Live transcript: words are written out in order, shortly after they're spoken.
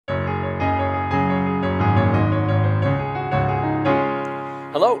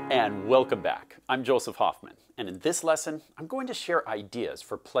Hello and welcome back. I'm Joseph Hoffman, and in this lesson, I'm going to share ideas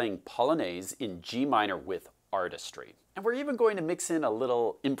for playing Polonaise in G minor with artistry. And we're even going to mix in a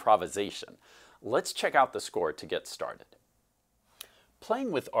little improvisation. Let's check out the score to get started.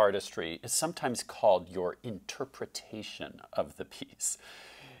 Playing with artistry is sometimes called your interpretation of the piece.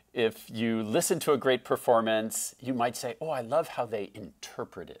 If you listen to a great performance, you might say, oh, I love how they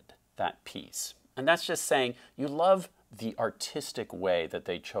interpreted that piece. And that's just saying you love the artistic way that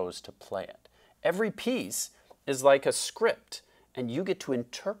they chose to play it. Every piece is like a script, and you get to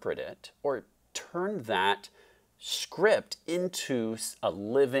interpret it or turn that script into a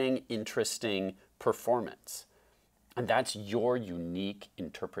living, interesting performance. And that's your unique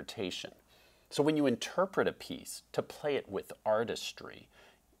interpretation. So when you interpret a piece to play it with artistry,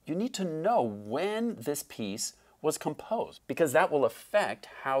 you need to know when this piece was composed, because that will affect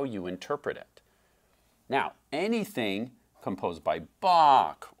how you interpret it. Now, anything composed by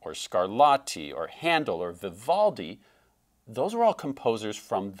Bach or Scarlatti or Handel or Vivaldi, those are all composers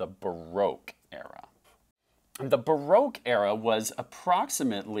from the Baroque era. And the Baroque era was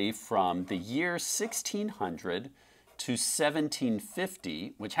approximately from the year 1600 to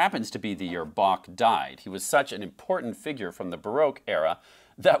 1750, which happens to be the year Bach died. He was such an important figure from the Baroque era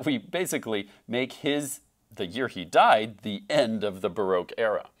that we basically make the year he died, the end of the Baroque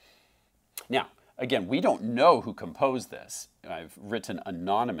era. Now, again, we don't know who composed this. I've written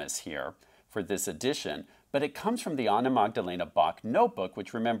anonymous here for this edition, but it comes from the Anna Magdalena Bach notebook,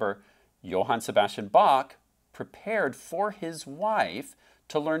 which, remember, Johann Sebastian Bach prepared for his wife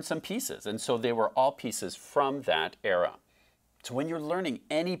to learn some pieces, and so they were all pieces from that era. So when you're learning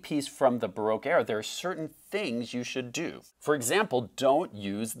any piece from the Baroque era, there are certain things you should do. For example, don't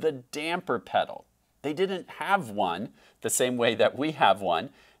use the damper pedal. They didn't have one the same way that we have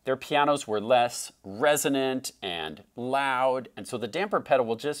one. Their pianos were less resonant and loud, and so the damper pedal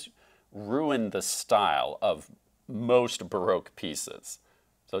will just ruin the style of most Baroque pieces.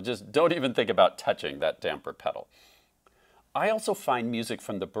 So just don't even think about touching that damper pedal. I also find music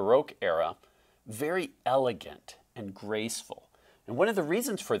from the Baroque era very elegant and graceful. And one of the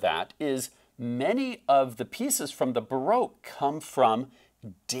reasons for that is many of the pieces from the Baroque come from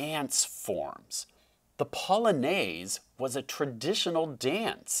dance forms. The Polonaise was a traditional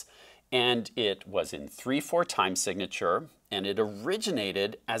dance, and it was in 3/4 time signature, and it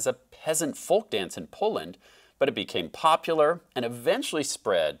originated as a peasant folk dance in Poland, but it became popular and eventually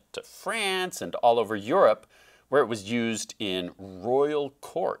spread to France and all over Europe, where it was used in royal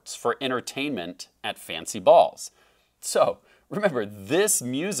courts for entertainment at fancy balls. So remember, this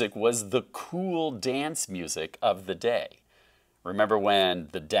music was the cool dance music of the day. Remember when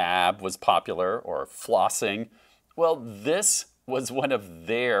the dab was popular, or flossing? Well, this was one of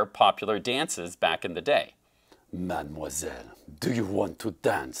their popular dances back in the day. Mademoiselle, do you want to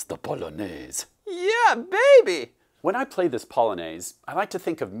dance the Polonaise? Yeah, baby! When I play this Polonaise, I like to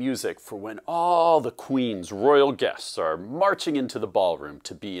think of music for when all the Queen's royal guests are marching into the ballroom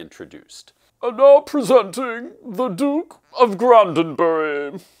to be introduced. And now presenting the Duke of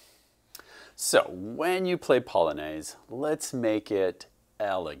Grandenbury. So, when you play Polonaise, let's make it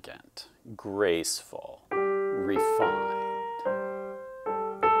elegant, graceful, refined.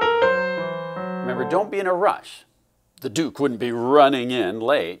 Remember, don't be in a rush. The Duke wouldn't be running in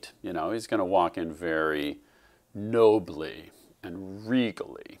late. You know, he's going to walk in very nobly and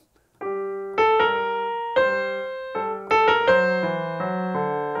regally.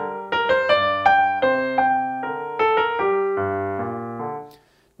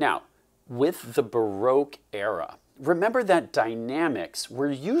 Now, with the Baroque era, remember that dynamics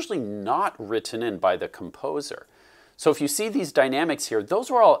were usually not written in by the composer. So if you see these dynamics here, those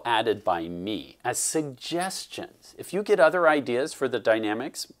were all added by me as suggestions. If you get other ideas for the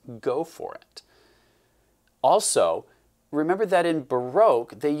dynamics, go for it. Also, remember that in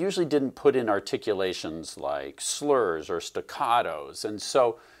Baroque, they usually didn't put in articulations like slurs or staccatos, and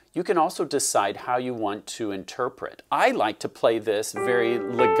so you can also decide how you want to interpret. I like to play this very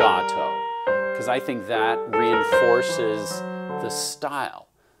legato, because I think that reinforces the style.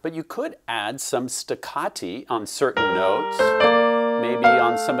 But you could add some staccati on certain notes, maybe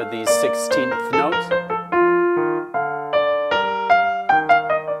on some of these 16th notes.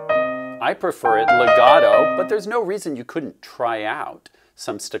 I prefer it legato, but there's no reason you couldn't try out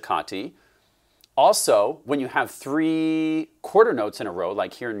some staccati. Also, when you have 3 quarter notes in a row,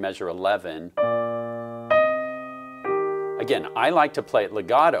 like here in measure 11, again, I like to play it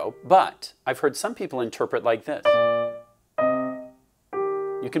legato, but I've heard some people interpret like this.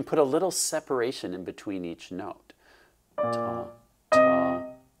 You can put a little separation in between each note. Ta, ta,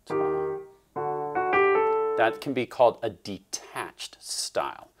 ta. That can be called a detached detached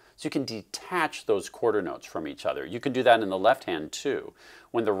style. So you can detach those quarter notes from each other. You can do that in the left hand too.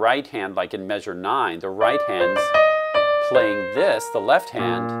 When the right hand, like in measure 9, the right hand's playing this, the left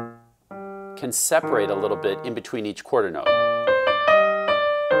hand can separate a little bit in between each quarter note.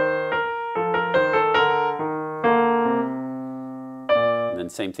 And then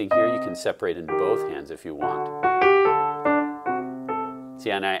same thing here, you can separate in both hands if you want. See,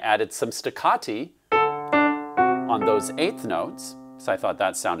 and I added some staccati on those eighth notes, so I thought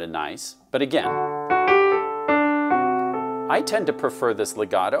that sounded nice. But again, I tend to prefer this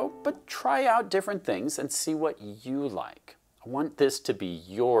legato, but try out different things and see what you like. I want this to be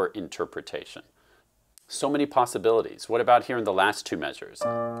your interpretation. So many possibilities. What about here in the last two measures?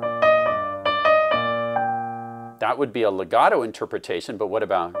 That would be a legato interpretation, but what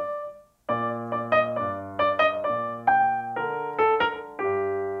about?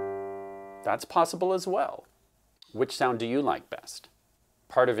 That's possible as well. Which sound do you like best?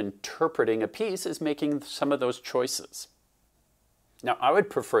 Part of interpreting a piece is making some of those choices. Now, I would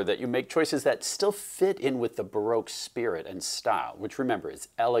prefer that you make choices that still fit in with the Baroque spirit and style, which remember is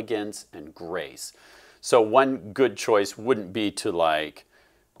elegance and grace. So one good choice wouldn't be to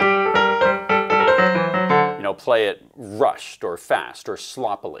play it rushed or fast or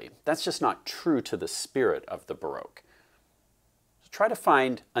sloppily. That's just not true to the spirit of the Baroque. So try to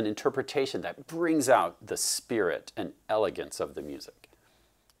find an interpretation that brings out the spirit and elegance of the music.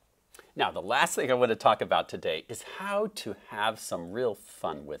 Now, the last thing I want to talk about today is how to have some real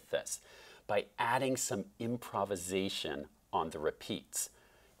fun with this by adding some improvisation on the repeats.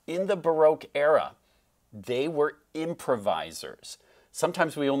 In the Baroque era, they were improvisers.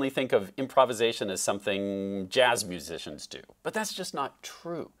 Sometimes we only think of improvisation as something jazz musicians do, but that's just not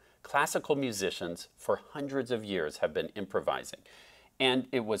true. Classical musicians for hundreds of years have been improvising, and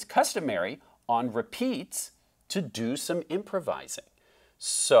it was customary on repeats to do some improvising.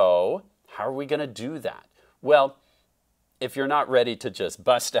 So how are we going to do that? Well, if you're not ready to just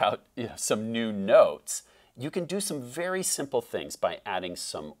bust out some new notes, you can do some very simple things by adding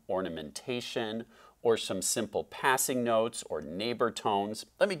some ornamentation or some simple passing notes or neighbor tones.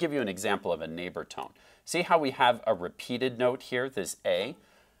 Let me give you an example of a neighbor tone. See how we have a repeated note here, this A?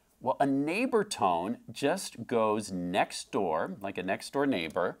 Well, a neighbor tone just goes next door, like a next door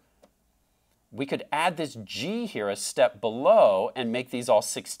neighbor. We could add this G here a step below and make these all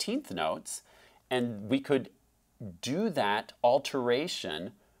 16th notes, and we could do that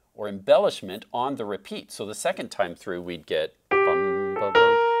alteration or embellishment on the repeat. So the second time through, we'd get bum, ba,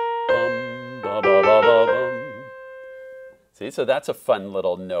 bum, bum, ba, ba, ba, ba, bum. See, so that's a fun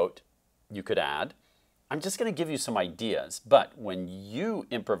little note you could add. I'm just going to give you some ideas, but when you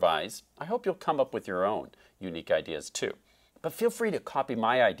improvise, I hope you'll come up with your own unique ideas too. But feel free to copy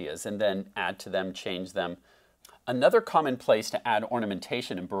my ideas and then add to them, change them. Another common place to add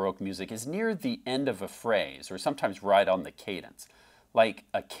ornamentation in Baroque music is near the end of a phrase, or sometimes right on the cadence. Like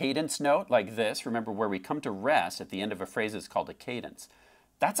a cadence note like this, remember where we come to rest at the end of a phrase is called a cadence.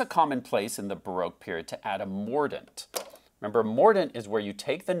 That's a common place in the Baroque period to add a mordent. Remember, a mordent is where you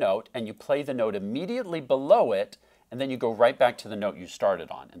take the note and you play the note immediately below it, and then you go right back to the note you started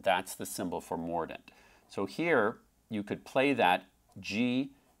on, and that's the symbol for mordent. So here, you could play that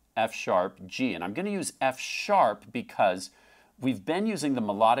G, F sharp, G. And I'm going to use F sharp because we've been using the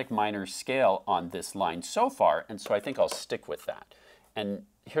melodic minor scale on this line so far, and so I think I'll stick with that. And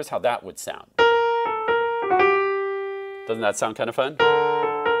here's how that would sound. Doesn't that sound kind of fun?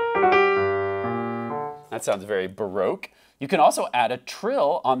 That sounds very Baroque. You can also add a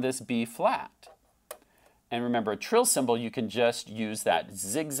trill on this B flat. And remember, a trill symbol, you can just use that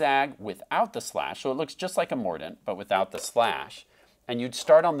zigzag without the slash. So it looks just like a mordent, but without the slash. And you'd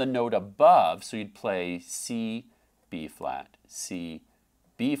start on the note above, so you'd play C, B flat, C,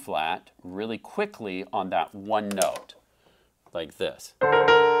 B flat, really quickly on that one note, like this.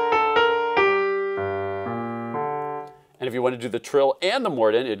 And if you want to do the trill and the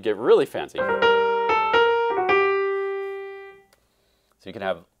mordent, it'd get really fancy. So you can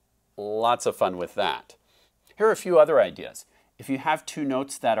have lots of fun with that. Here are a few other ideas. If you have two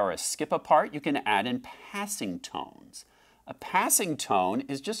notes that are a skip apart, you can add in passing tones. A passing tone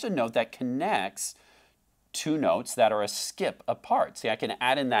is just a note that connects two notes that are a skip apart. See, I can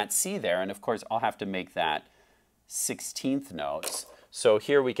add in that C there, and of course I'll have to make that 16th notes. So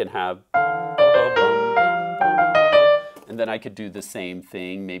here we can have, and then I could do the same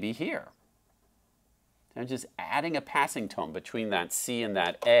thing maybe here. And just adding a passing tone between that C and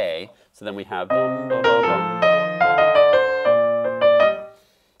that A, so then we have bum, bum, bum, bum, bum, bum.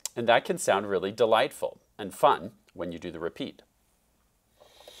 And that can sound really delightful and fun when you do the repeat.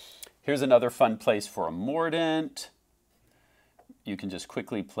 Here's another fun place for a mordent. you can just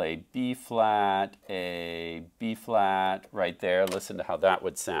quickly play B flat, A, B flat right there. Listen to how that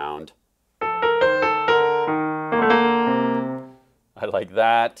would sound. I like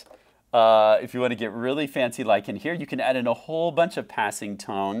that. If you want to get really fancy like in here, you can add in a whole bunch of passing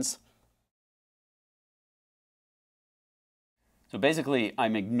tones. So basically,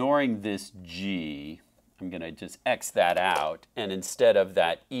 I'm ignoring this G. I'm going to just X that out. And instead of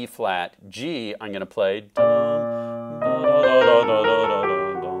that E flat G, I'm going to play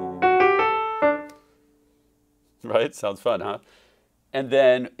right? Sounds fun, huh? And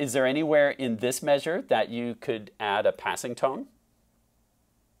then, is there anywhere in this measure that you could add a passing tone?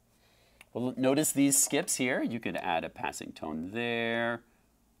 Well, notice these skips here. You could add a passing tone there,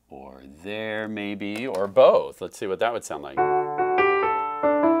 or there maybe, or both. Let's see what that would sound like.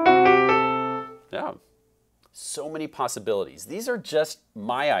 Yeah. So many possibilities. These are just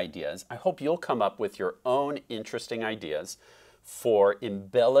my ideas. I hope you'll come up with your own interesting ideas for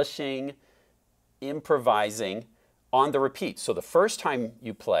embellishing, improvising on the repeat. So the first time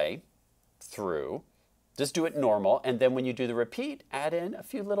you play through, just do it normal, and then when you do the repeat, add in a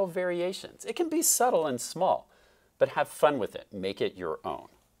few little variations. It can be subtle and small, but have fun with it. Make it your own.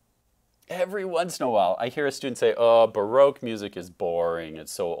 Every once in a while, I hear a student say, oh, Baroque music is boring.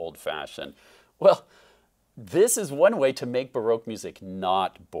 It's so old-fashioned. Well, this is one way to make Baroque music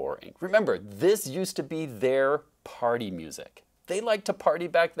not boring. Remember, this used to be their party music. They liked to party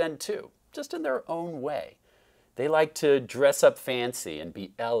back then too, just in their own way. They liked to dress up fancy and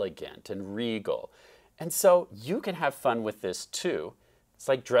be elegant and regal. And so you can have fun with this too. It's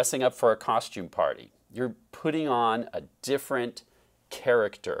like dressing up for a costume party. You're putting on a different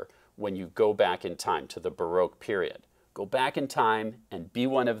character when you go back in time to the Baroque period. Go back in time and be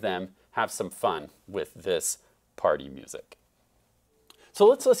one of them. Have some fun with this party music. So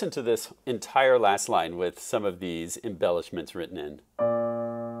let's listen to this entire last line with some of these embellishments written in.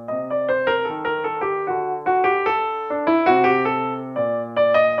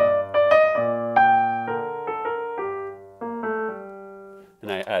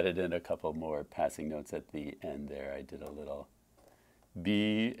 And I added in a couple more passing notes at the end there. I did a little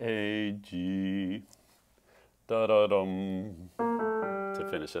B-A-G, da-da-dum, to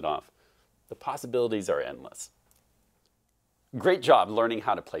finish it off. The possibilities are endless. Great job learning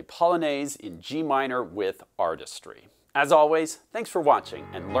how to play Polonaise in G minor with Artistry. As always, thanks for watching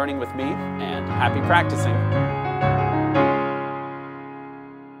and learning with me, and happy practicing.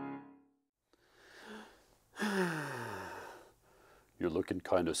 You're looking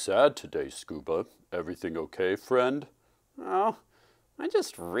kind of sad today, Scuba. Everything okay, friend? Oh, I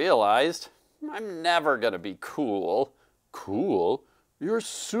just realized I'm never gonna be cool. Cool? You're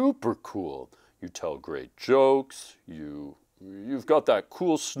super cool. You tell great jokes. You've got that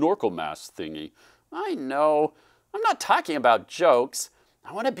cool snorkel mask thingy. I know. I'm not talking about jokes.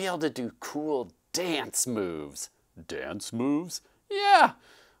 I want to be able to do cool dance moves. Dance moves? Yeah.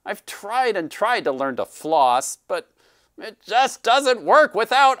 I've tried and tried to learn to floss, but it just doesn't work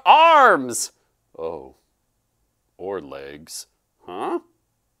without arms. Oh. Or legs. Huh?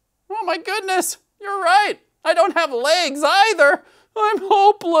 Oh my goodness. You're right. I don't have legs either. I'm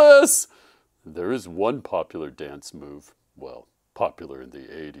hopeless. There is one popular dance move. Well, popular in the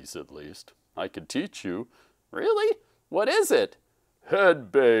 80s at least. I could teach you. Really? What is it?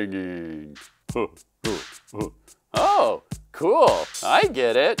 Headbanging. Oh, cool. I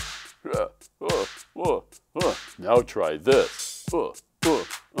get it. Now try this. Oh,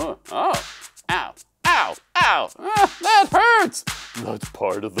 ow, ow, ow. That hurts. That's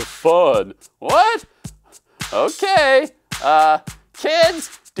part of the fun. What? Okay.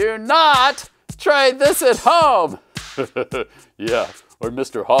 Kids, do not try this at home. Yeah, or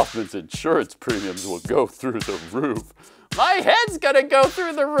Mr. Hoffman's insurance premiums will go through the roof. My head's gonna go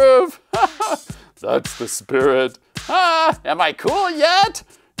through the roof. That's the spirit. Am I cool yet?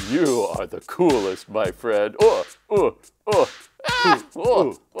 You are the coolest, my friend.